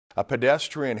A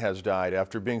pedestrian has died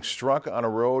after being struck on a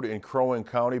road in Crow Wing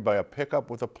County by a pickup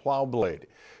with a plow blade.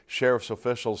 Sheriff's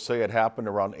officials say it happened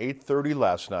around 8:30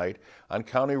 last night on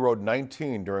County Road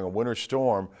 19 during a winter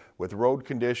storm, with road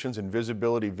conditions and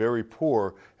visibility very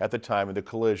poor at the time of the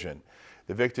collision.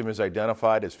 The victim is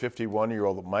identified as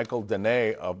 51-year-old Michael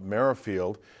Dene of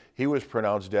Merrifield. He was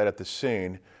pronounced dead at the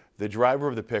scene. The driver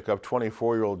of the pickup,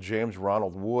 24-year-old James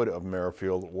Ronald Wood of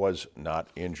Merrifield, was not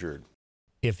injured.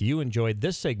 If you enjoyed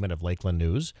this segment of Lakeland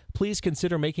News, please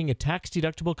consider making a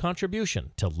tax-deductible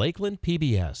contribution to Lakeland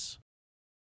PBS.